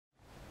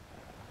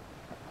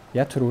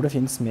Jeg tror det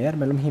finnes mer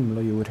mellom himmel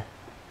og jord,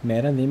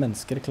 mer enn vi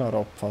mennesker klarer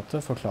å oppfatte,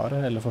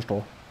 forklare eller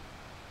forstå.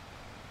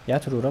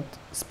 Jeg tror at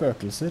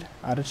spøkelser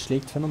er et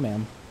slikt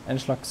fenomen,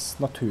 en slags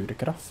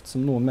naturkraft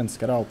som noen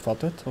mennesker har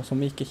oppfattet, og som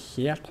vi ikke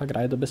helt har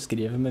greid å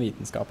beskrive med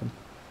vitenskapen.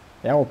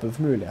 Jeg er åpen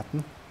for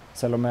muligheten,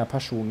 selv om jeg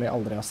personlig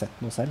aldri har sett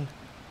noe selv.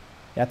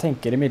 Jeg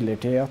tenker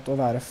imidlertid at å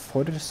være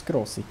for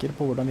skråsikker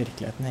på hvordan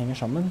virkeligheten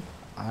henger sammen,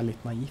 er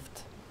litt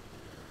naivt.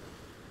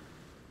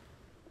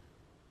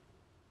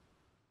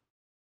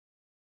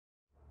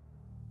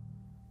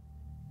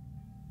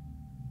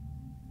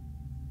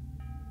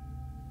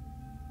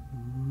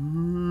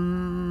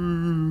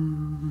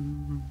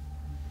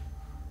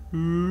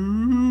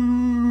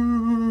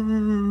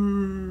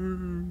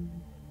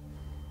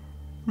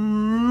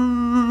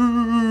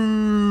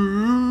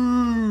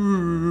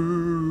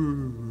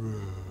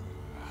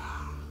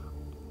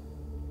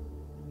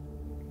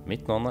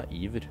 Mitt navn er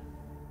Iver.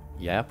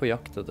 Jeg er på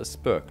jakt etter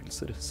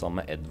spøkelser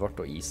sammen med Edvard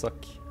og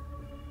Isak.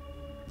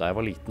 Da jeg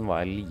var liten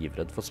var jeg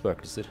livredd for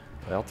spøkelser,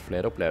 og jeg har hatt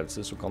flere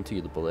opplevelser som kan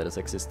tyde på deres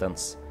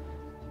eksistens.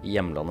 I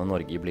hjemlandet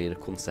Norge blir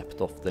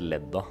konseptet ofte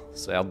ledd av,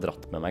 så jeg har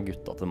dratt med meg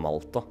gutta til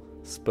Malta,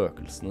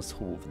 spøkelsenes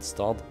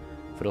hovedstad,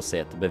 for å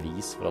se etter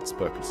bevis for at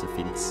spøkelser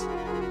finnes.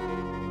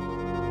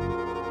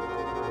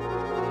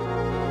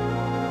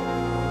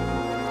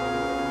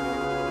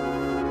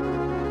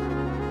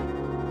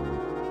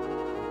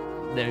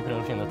 Det vi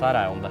prøver å finne ut her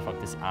er om det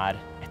faktisk er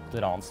et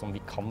eller annet som vi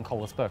kan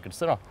kalle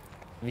spøkelser. Da.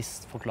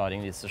 Hvis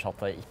forklaringen viser seg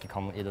at det ikke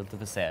kan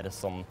identifiseres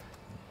som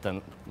den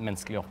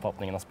menneskelige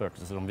oppfatningen av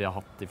spøkelser som vi har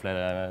hatt i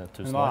flere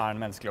tusen år. Hva er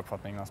den menneskelige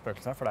oppfatningen av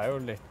spøkelser? For det er jo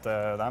litt,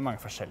 det er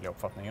mange forskjellige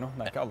oppfatninger nå.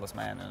 Det er ikke alle som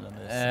er enige.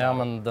 Ja,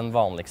 men den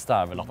vanligste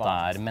er vel at det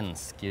er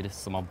mennesker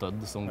som har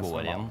dødd, som går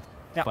igjen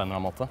på en eller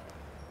annen måte.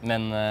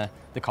 Men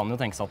det kan jo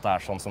tenkes at det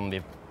er sånn som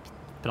vi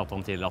pratet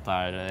om tidligere, at det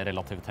er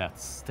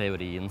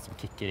relativitetsteorien som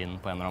kicker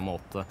inn på en eller annen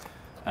måte.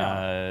 Ja,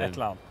 et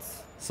eller annet.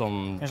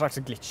 En slags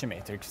glitch i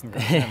Matrixen,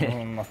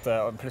 kanskje.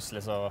 At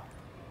plutselig så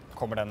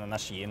kommer den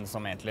energien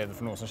som egentlig,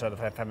 for noe som skjedde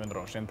for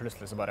 500 år siden,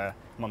 plutselig så bare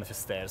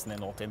manifesteres den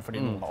i nåtid,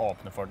 fordi noen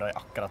åpner for det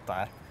akkurat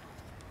der.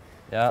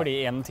 Ja. Fordi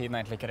en tiden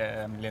er egentlig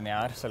ikke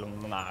lineær, selv om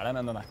den er det,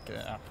 men den er ikke,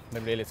 ja,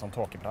 det blir litt sånn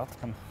tåkeprat.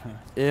 Men,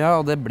 ja,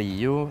 og det blir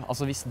jo,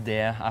 altså hvis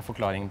det er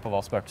forklaringen på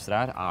hva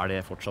spøkelser er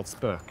det fortsatt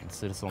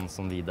spøkelser sånn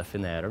som vi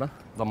definerer det?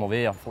 Da må vi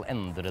i hvert fall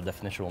endre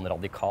definisjonen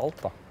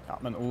radikalt, da. Ja,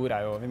 men ord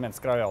er jo, vi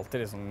mennesker har jo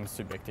alltid liksom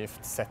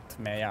subjektivt sett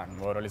med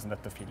hjernen vår og liksom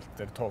dette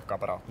filter,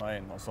 tolkeapparatene og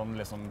øynene og sånn,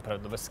 liksom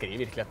prøvd å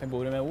beskrive virkeligheten i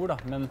bordet med ord, da.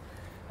 Men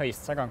det har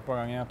vist seg gang på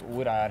gang at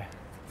ord er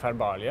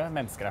verbalige,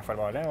 mennesker er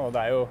verbalige, og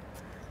det er jo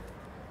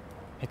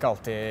ikke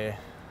alltid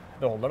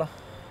det holder, da,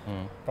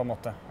 på en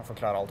måte, å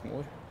forklare alt med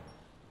ord.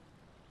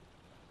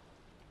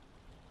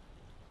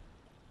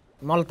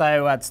 Malta er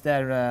jo et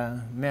sted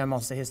med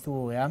masse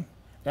historie.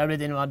 Det har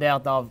blitt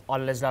invadert av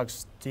alle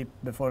slags type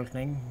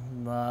befolkning,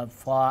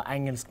 fra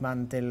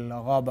engelskmenn til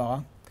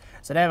arabere.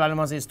 Så det er veldig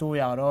masse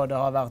historier, da. Det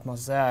har vært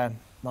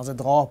masse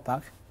drap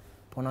her,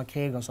 på noen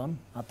krig og sånn,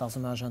 etter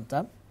som jeg har skjønt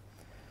det.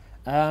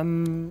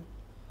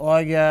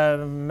 Og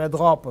med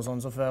drap og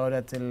sånn så fører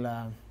det til,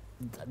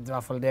 i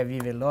hvert fall det vi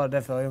vil da,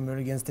 det fører jo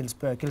muligens til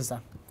spøkelse.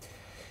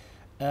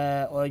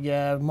 Og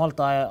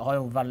Malta har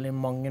jo veldig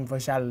mange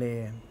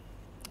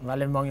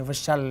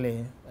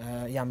forskjellige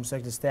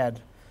hjemsøkte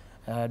sted.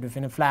 Du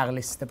finner flere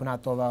lister på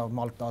nett over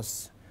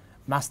Maltas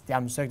mest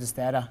hjemsøkte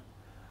steder.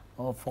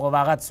 Og for å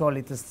være et så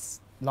lite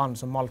land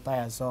som Malta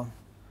er, så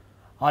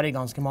har de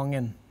ganske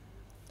mange,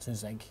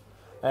 synes jeg.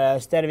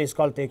 Stedet vi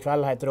skal til i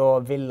kveld heter da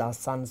Villa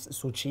Sans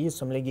Souci,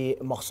 som ligger i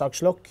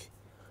Marsakslokk.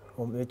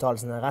 Om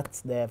uttalelsen er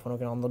rett, det er for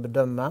noen andre å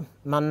bedømme.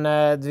 Men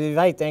vi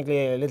vet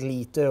egentlig litt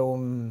lite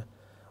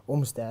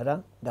om stedet.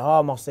 Det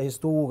har masse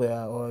historie,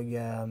 og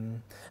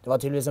det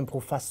var tydeligvis en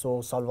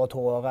professor,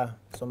 Salvatore,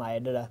 som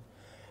eide det.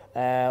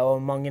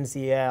 Og mange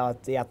sier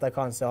at i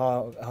etterkant så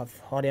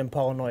har de en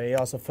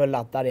paranoia som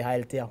følger etter de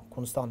hele tiden,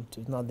 konstant,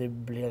 uten at de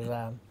blir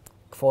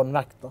kvån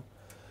vekk, da.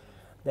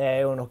 Det er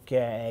jo noe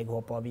jeg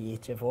håper vi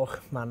ikke får,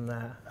 men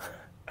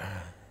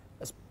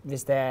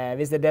hvis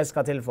det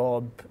skal til for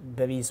å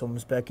bevise om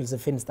spøkelse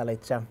finnes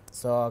eller ikke,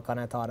 så kan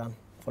jeg ta den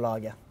for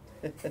laget.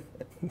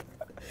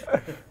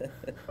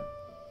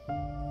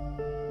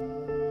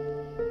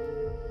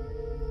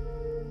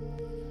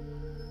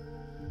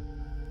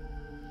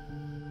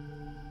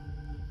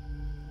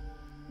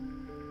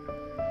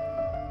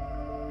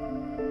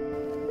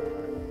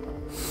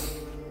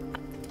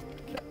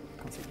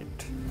 Kan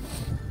sikkert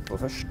gå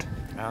først.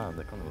 Ja,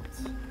 det kan godt.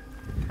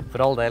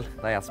 For all del,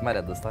 det er jeg som er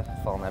reddest her.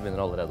 Faen, jeg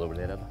begynner allerede å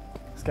bli redd.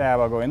 Skal jeg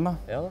bare gå inn, da?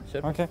 Ja da,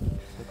 kjør på. Ok.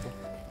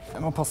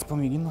 Jeg må passe på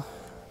myggen, da.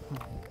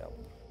 Ja.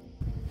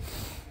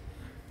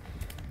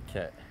 Ok.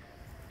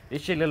 Vi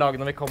skiller lag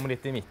når vi kommer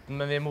litt i midten,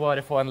 men vi må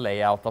bare få en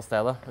layout av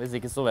stedet. Hvis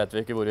ikke så vet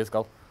vi ikke hvor vi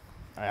skal.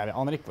 Jeg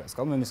aner ikke hvor jeg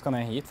skal, men vi skal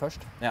ned hit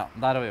først. Ja,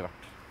 der har vi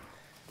vært.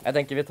 Jeg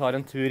tenker vi tar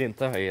en tur inn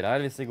til høyre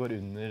her, hvis vi går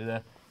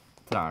under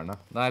trærne.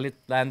 Det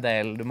er en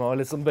del, du må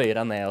liksom bøye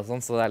deg ned og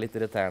sånn, så det er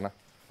litt irriterende.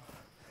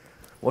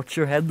 Watch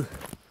your head.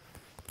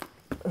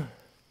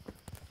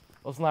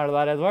 Hvordan er det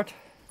der, Edvard?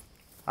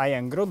 Er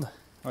gjengrodd.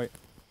 Oi.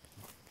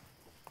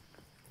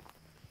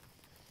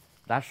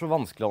 Det er så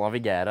vanskelig å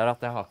navigere her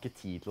at jeg har ikke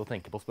tid til å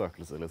tenke på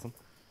spøkelser, liksom.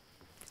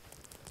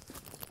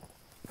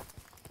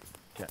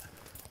 Ok.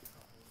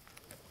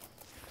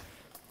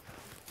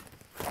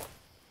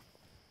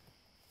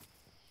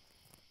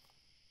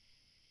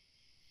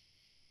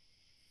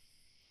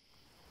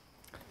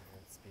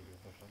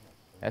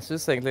 Jeg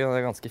synes egentlig det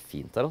er ganske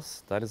fint her,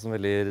 ass. Det er liksom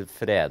veldig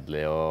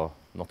fredelig og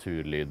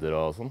naturlyder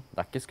og sånn. Det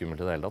er ikke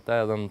skummelt i det hele tatt. Det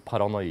er den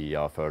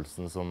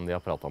paranoia-følelsen som de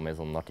har pratet om i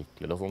sånne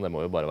artikler og sånn. Det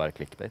må jo bare være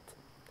clickbait.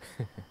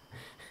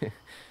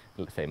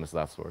 Famous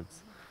last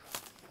words.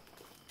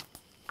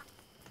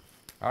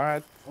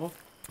 Alright.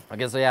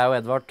 Ok, så jeg og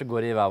Edvard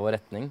går i hver vår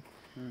retning.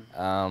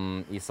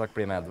 Isak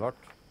blir med Edvard.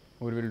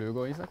 Hvor vil du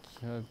gå, Isak?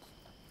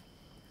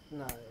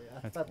 Nei,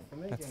 etter for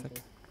meg,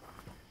 egentlig.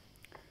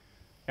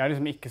 Jeg har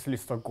liksom ikke så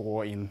lyst til å gå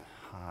inn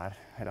her.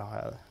 Eller har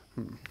jeg det?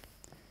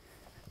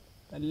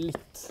 Det er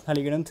litt... Her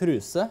ligger det en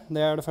truse.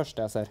 Det er det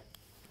første jeg ser.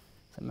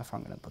 Se om jeg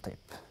fanger den på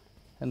tape.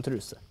 En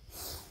truse.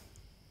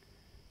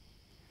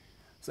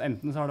 Så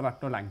enten så har det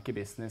vært noe lanky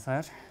business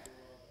her.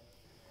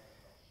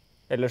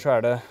 Eller så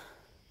er det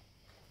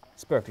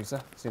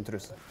spøkelse sin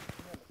truse.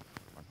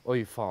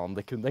 Oi, faen,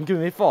 den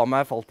kunne vi faen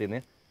meg falt inn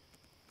i.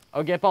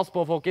 Ok, pass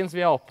på, folkens.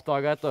 Vi har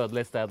oppdaget et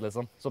ødelig sted,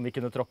 liksom, som vi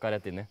kunne tråkka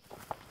rett inn i.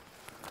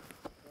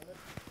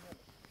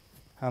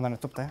 Ja, det er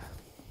nettopp det.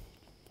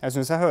 Jeg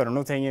synes jeg hører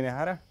noen ting inni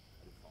her, jeg.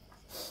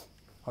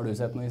 Har du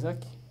sett noe,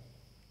 Isak?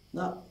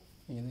 Nei.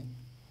 Ingenting.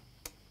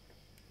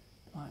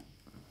 Nei.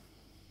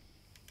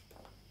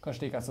 Kanskje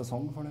det ikke er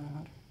sesong for det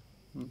her.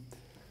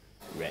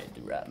 Red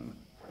rum.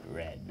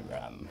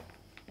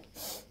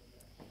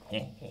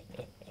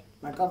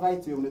 Men hva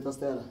vet vi om dette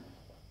stedet?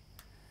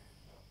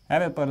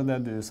 Jeg vet bare det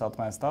du sa til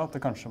meg i sted, at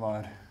det kanskje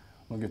var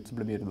noen gutt som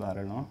ble byrdet der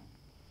eller noe,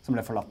 som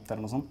ble forlatt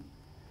eller noe sånt.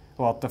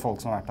 Og at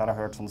folk som har vært der har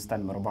hørt sånne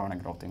stemmer og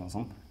barnegråting og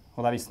sånn. Og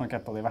det er visst nok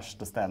et av de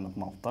verste stedene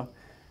på Malta.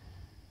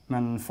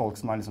 Men folk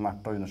som har liksom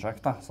vært og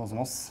undersøkt, da, sånn som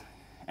oss,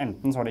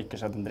 enten så har det ikke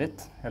skjedd en dritt,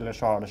 eller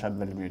så har det skjedd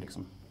veldig mye,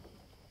 liksom.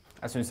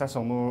 Jeg synes jeg så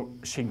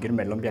noen skygger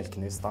mellom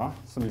bjelkene i stad,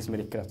 som liksom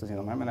gikk rett ved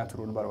siden av meg, men jeg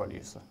tror det bare var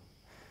lyset.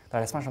 Det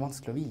er det som er så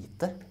vanskelig å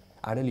vite.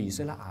 Er det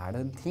lyset, eller er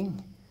det en ting?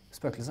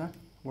 Spøkelse?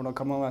 Hvordan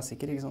kan man være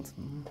sikker, ikke sant?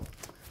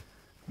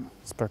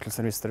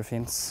 Spøkelser, hvis dere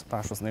finnes,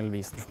 vær så snill,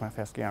 vis det for meg,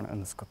 for jeg skulle gjerne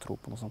ønske å tro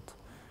på noe sånt.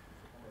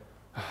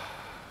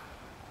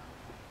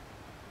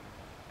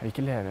 Jeg vil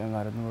ikke leve i en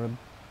verden hvor det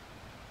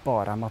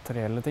bare er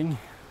materielle ting.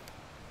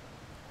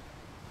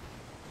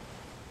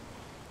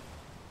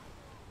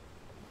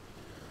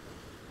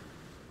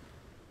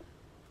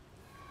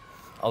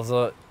 Altså,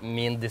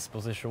 min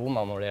disposisjon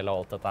da, når det gjelder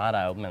alt dette her,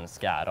 er jo at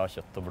mennesket er av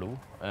kjøtt og blod.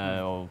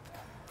 Og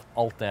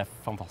alt det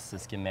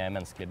fantastiske med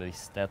menneskelig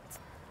bevissthet,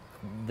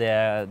 det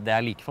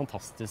er like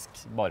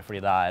fantastisk bare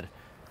fordi det er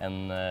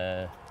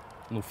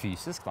noe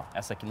fysisk, da.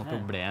 Jeg ser ikke noe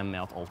problem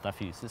med at alt er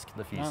fysisk.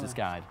 Det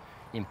fysiske er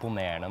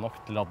imponerende nok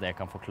til at det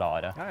kan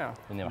forklare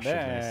universet. Det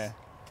er jeg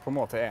på en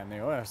måte enig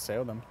i, og jeg ser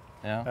jo dem.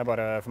 Ja. Det er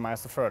bare, for meg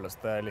så føles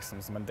det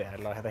liksom som en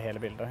del av det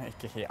hele bildet,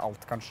 ikke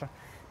alt kanskje.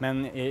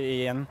 Men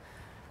igjen,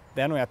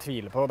 det er noe jeg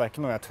tviler på, det er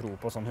ikke noe jeg tror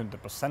på sånn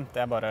 100%.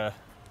 Det bare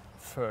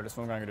føles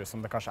noen ganger ut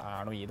som det kanskje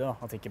er noe i det, da.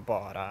 At det ikke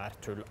bare er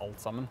tull alt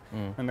sammen.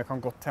 Men det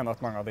kan godt hende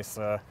at mange av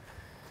disse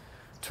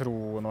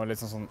troen og litt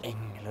sånn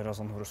engler og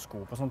sånn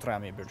horoskop og sånn tror jeg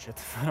er mye bullshit,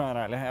 for å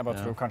være ærlig. Jeg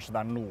bare tror kanskje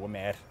det er noe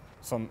mer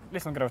sånn,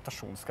 litt sånn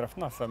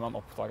gravitasjonskraften da, før man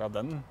oppdaget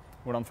den.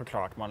 Hvordan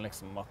forklarte man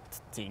liksom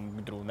at ting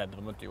dro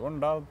nedover mot jorden?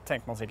 Da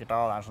tenker man sikkert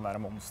at det er en sånn der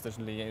monster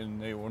som ligger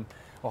under jorden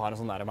og har en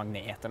sånn der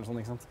magnet eller sånn,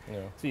 ikke sant?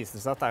 Ja. Så viser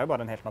det seg at det er jo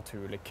bare en helt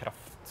naturlig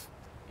kraft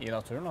i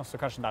naturen, da. Så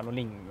kanskje det er noe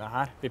lignende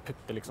her. Vi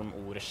putter liksom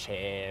ordet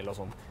sjel og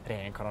sånn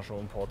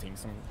reinkarnasjon på ting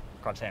som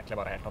kanskje egentlig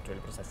bare er helt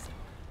naturlige prosesser.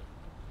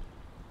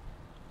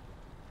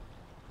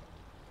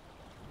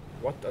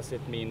 What does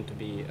it mean to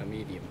be a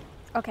medium?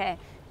 Okay,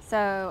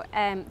 so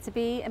to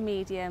be a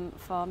medium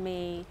for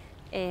me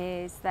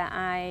is that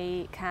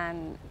I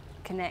can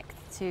connect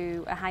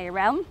to a higher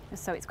realm,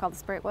 so it's called the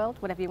spirit world,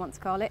 whatever you want to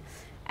call it,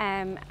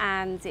 and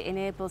it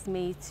enables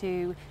me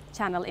to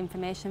channel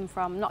information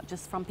from not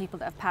just from people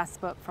that have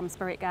passed, but from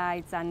spirit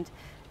guides and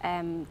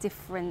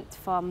different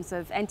forms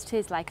of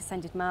entities like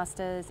ascended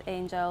masters,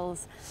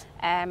 angels,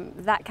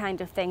 that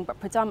kind of thing. But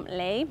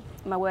predominantly,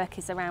 my work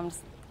is around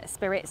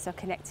spirit, so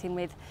connecting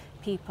with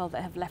people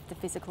that have left the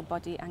physical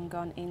body and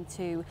gone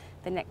into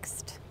the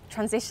next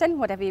transition,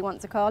 whatever you want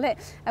to call it.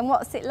 And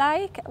what's it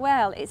like?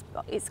 Well,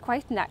 it's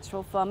quite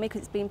natural for me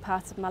because it's been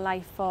part of my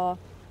life for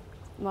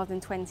more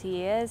than 20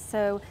 years,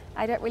 so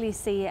I don't really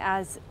see it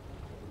as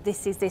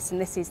this is this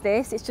and this is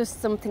this. It's just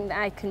something that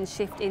I can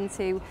shift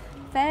into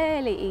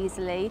fairly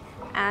easily,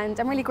 and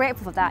I'm really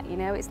grateful for that, you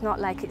know. It's not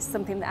like it's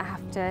something that I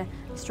have to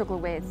struggle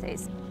with.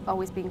 It's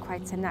always been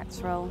quite a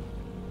natural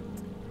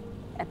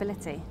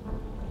ability.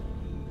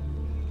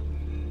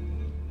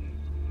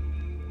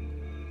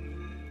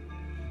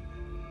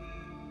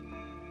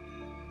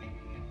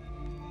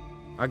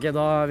 Ok,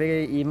 da er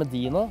vi i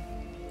Medina.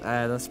 Det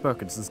er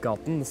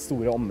spøkelsesgaten, det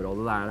store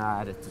området der det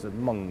er rett og slett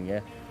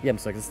mange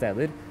hjemsøkte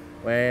steder.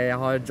 Og jeg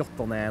har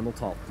jottet ned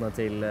notatene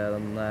til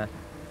den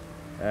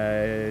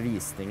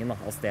visningen da,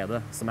 av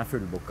stedet, som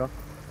fullboka.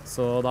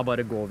 Så da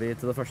bare går vi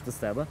til det første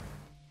stedet.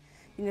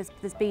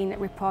 There's been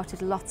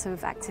reported a lot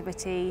of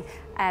activity.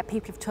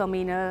 People have told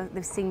me,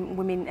 they've seen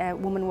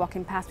women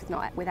walking past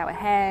without a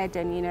head,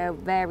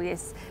 and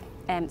various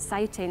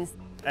sightings.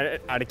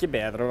 Det ikke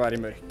bedre å være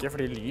I mørket,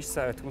 fordi lys,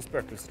 jeg vet ikke om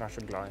spøkelser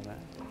så glad I det.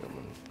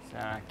 Så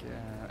jeg ikke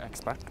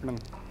ekspert,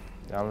 men...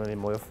 Ja, men vi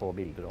må jo få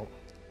bilder også.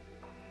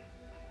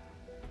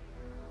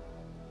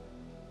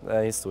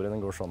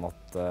 Historien går sånn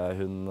at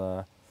hun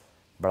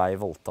ble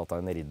voldtatt av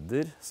en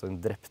ridder, så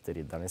hun drepte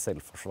ridderen I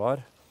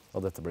selvforsvar,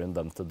 og dette ble hun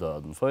dømt til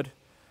døden for.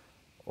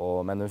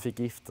 Men hun fikk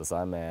gifte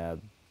seg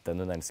med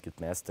den hun elsket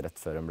mest rett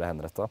før hun ble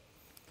henrettet.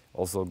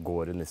 Og så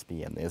går hun liksom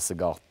igjen I disse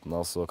gatene,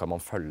 og så kan man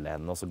følge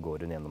henne, og så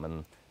går hun gjennom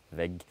en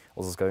vegg.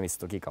 Og så skal hun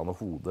visstnok ikke ha noe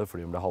hode,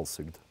 fordi hun ble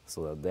halshugd.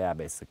 Så det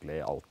basically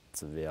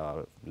alt vi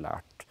har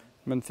lært.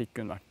 Men fikk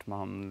hun vært med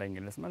han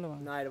lenge, liksom, eller hva?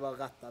 Nei, det var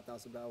rett etter,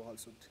 så ble hun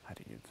halshugd.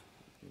 Herregud.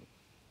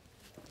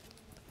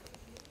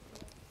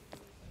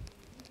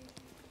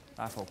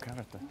 Det folk her,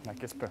 vet du. Det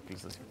ikke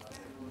spøkelser.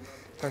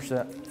 Kanskje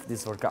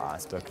disse folka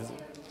spøkelser?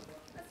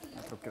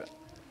 Jeg tror ikke det.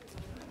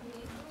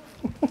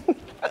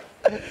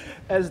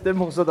 Jeg synes det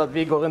morsomt at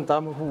vi går rundt her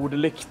med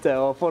hodelykte,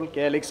 og folk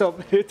liksom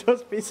ute og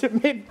spiser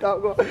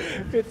middag og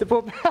ute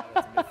på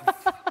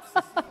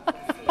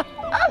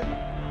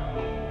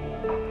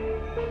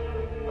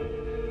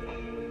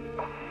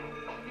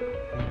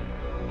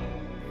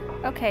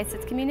Okay, so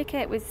to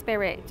communicate with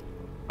spirit,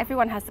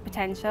 everyone has the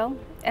potential.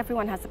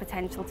 Everyone has the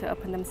potential to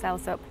open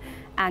themselves up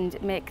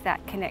and make that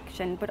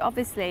connection. But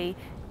obviously,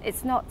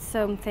 it's not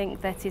something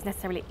that is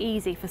necessarily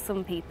easy for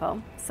some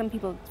people. Some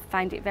people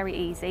find it very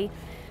easy.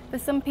 For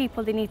some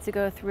people, they need to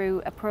go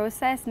through a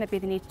process. Maybe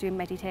they need to do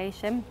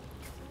meditation.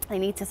 They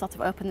need to sort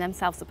of open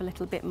themselves up a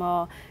little bit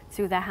more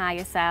to their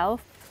higher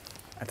self.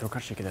 Jeg tror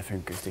kanskje ikke det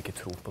funker hvis du ikke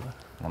tror på det.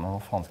 Nei, men hva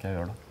faen skal jeg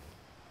gjøre da?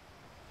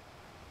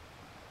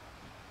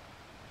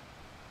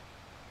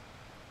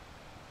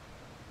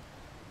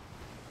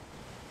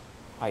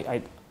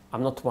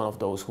 I'm not one of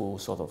those who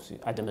sort of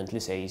adamantly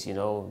says,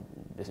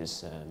 this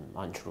is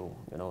untrue,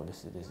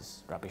 this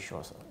is rubbish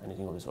or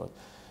anything of the sort.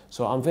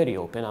 So I'm very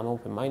open, I'm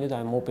open-minded,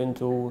 I'm open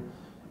to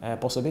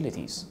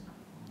possibilities.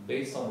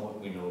 Based on what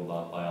we know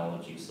about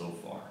biology so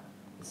far,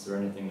 is there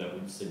anything that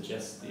would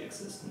suggest the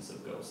existence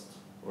of ghosts?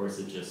 Or is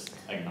it just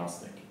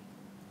agnostic?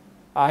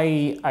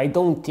 I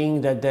don't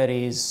think that there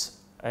is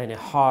any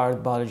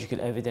hard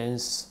biological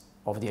evidence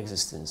of the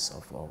existence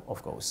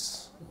of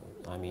ghosts.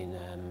 I mean,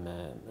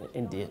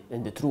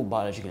 in the true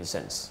biological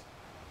sense.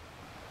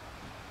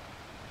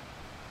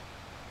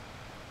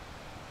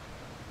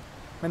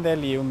 Men det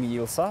Leigh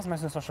O'Neill sa, som jeg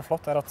synes var så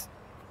flott, at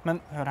men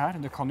hør her,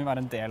 du kan jo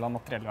være en del av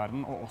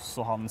materiellverden og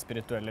også ha den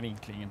spirituelle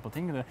vinklingen på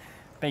ting.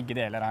 Begge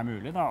deler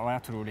mulig, da, og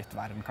jeg tror litt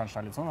verden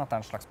kanskje litt sånn, at det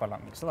en slags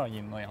balanse, da,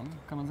 yin og yang,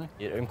 kan man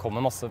si. Hun kom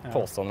med masse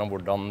påstander om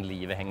hvordan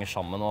livet henger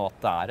sammen, og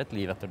at det et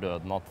liv etter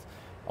døden,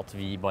 at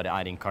vi bare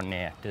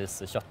inkarnert I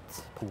disse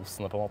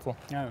kjøttposene, på en måte.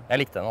 Ja. Jeg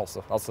likte henne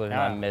også. Altså,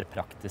 hun mer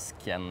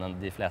praktisk enn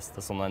de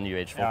fleste sånne New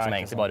Age-folk som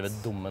egentlig bare vil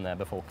dumme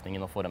ned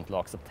befolkningen og få dem til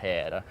å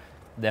akseptere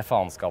det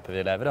faenskapet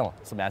vi lever I,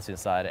 da, som jeg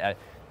synes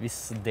hvis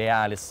det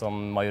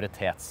liksom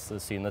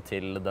majoritetssynet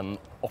til den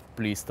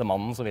opplyste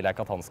mannen, så vil jeg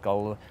ikke at han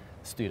skal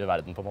styre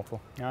verden på en måte.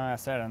 Ja,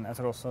 jeg ser den. Jeg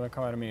tror også det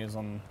kan være mye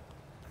sånn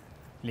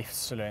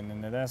livsløgn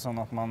inni det, sånn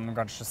at man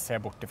kanskje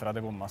ser bort fra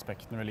de vonde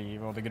aspektene ved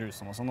livet og det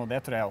grusomme og sånn, og det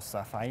tror jeg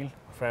også feil.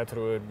 For jeg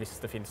tror hvis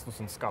det finnes noe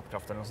sånn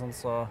skapkraft eller noe sånt,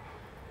 så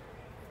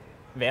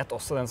vet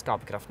også den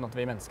skapkraften at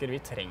vi mennesker,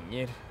 vi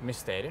trenger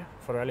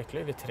mysteriet for å være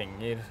lykkelige. Vi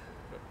trenger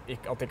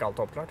at ikke alt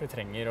oppklart. Vi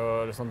trenger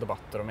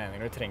debatter og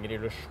meninger. Vi trenger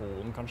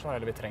illusjon, kanskje,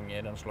 eller vi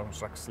trenger en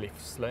slags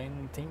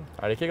livsløgn-ting.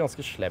 Det ikke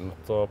ganske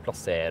slemt å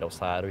plassere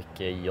oss her og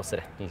ikke gi oss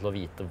retten til å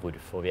vite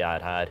hvorfor vi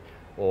her,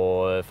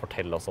 og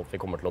fortelle oss at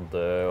vi kommer til å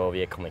dø, og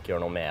vi kan ikke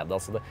gjøre noe med det?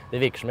 Altså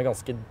det virker som et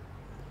ganske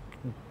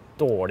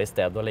dårlig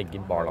sted å legge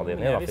barna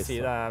dine I. Jeg vil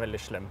si det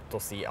veldig slemt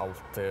å si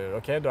alt.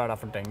 Ok, du der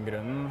for den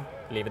grunnen.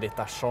 Livet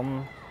ditt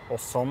sånn. Og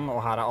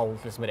her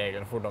alt liksom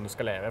reglene for hvordan du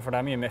skal leve. For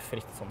det mye mer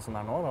fritt sånn som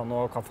det nå. Da.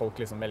 Nå kan folk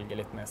liksom velge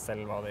litt mer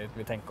selv hva de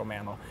vil tenke om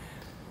en.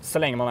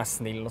 Så lenge man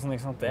snill og sånn,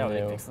 ikke sant? Det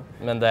det viktigste.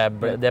 Men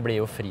det blir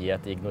jo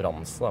frihet I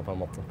ignoranse, da, på en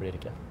måte, blir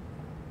det ikke?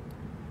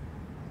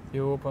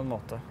 Jo, på en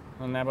måte.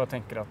 Men jeg bare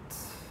tenker at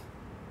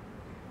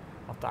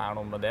det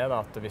noe med det,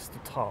 da. At hvis du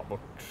tar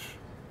bort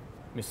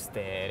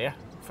mysteriet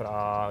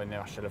fra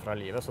universet eller fra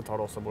livet, så tar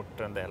du også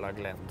bort en del av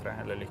gleden, tror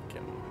jeg, eller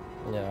lykken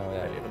I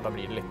livet. Da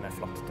blir det litt mer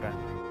flatt, tror jeg.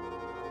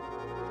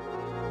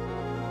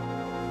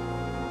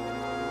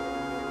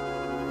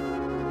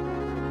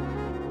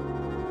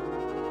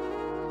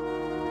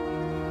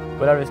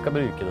 Hvor det vi skal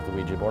bruke dette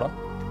ouija-board, da?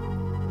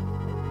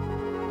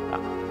 Ja,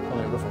 kan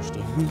vi gå først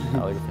I.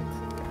 Ja, det går fint.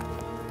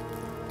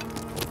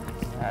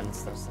 Jeg litt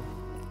stresset.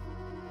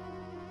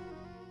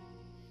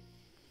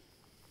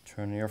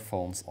 Turn your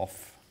phones off.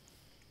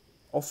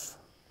 Off?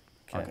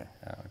 Ok.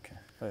 Ja, ok.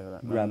 Da gjør vi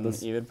det. Men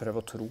Iver,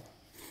 prøv å tro.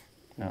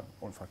 Ja.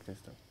 Og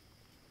faktisk tro.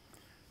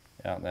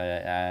 Ja,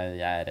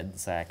 jeg redd,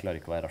 så jeg klarer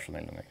ikke å være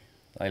rasjonell noen gang.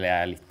 Eller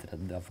jeg litt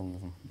redd, I hvert fall.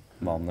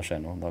 manene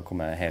skjer noe. Da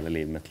kommer hele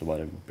livet mitt til å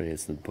bare bli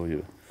snudd på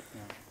huet.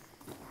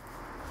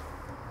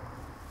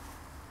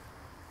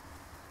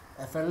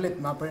 Jeg føler litt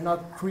mer på denne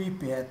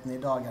creepyheten i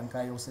dag enn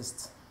hva jeg gjorde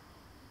sist.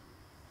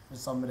 Det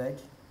samme med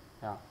deg.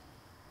 Ja.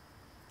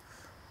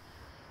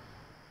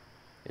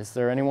 Is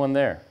there anyone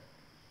there?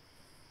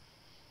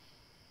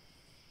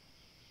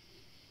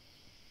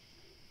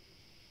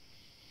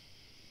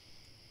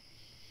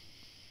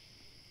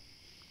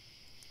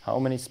 How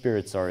many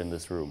spirits are in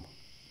this room?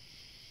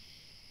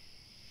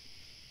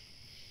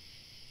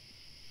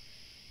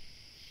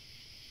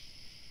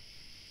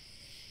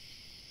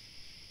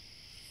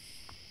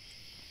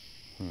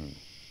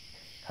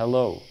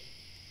 Hello.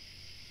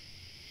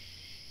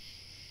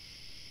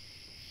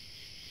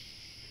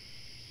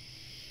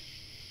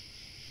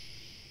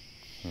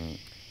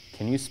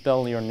 Can you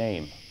spell your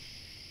name?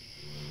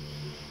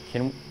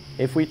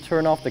 If we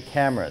turn off the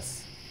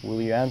cameras,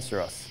 will you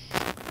answer us?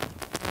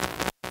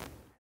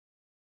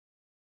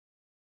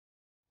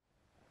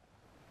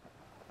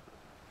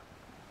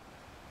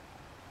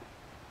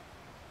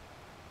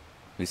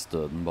 Hvis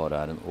døden bare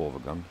er en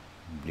overgang,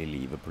 blir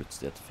livet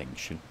plutselig et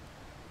fengsel.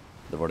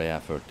 Det var det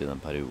jeg følte i den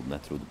perioden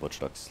jeg trodde på et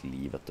slags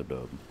liv etter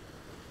døden.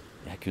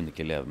 Jeg kunne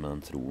ikke leve med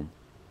den troen.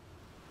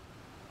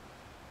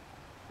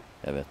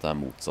 Jeg vet det er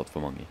motsatt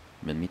for mange,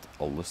 men mitt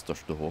aller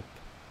største håp,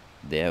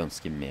 det jeg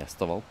ønsker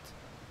mest av alt,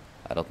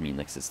 er at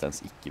min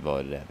eksistens ikke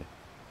varer evig.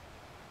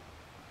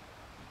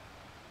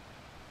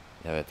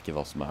 Jeg vet ikke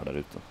hva som er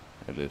der ute,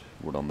 eller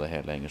hvordan det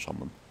hele henger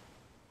sammen.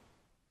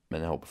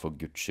 Men jeg håper for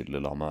Guds skyld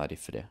la meg være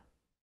i fred.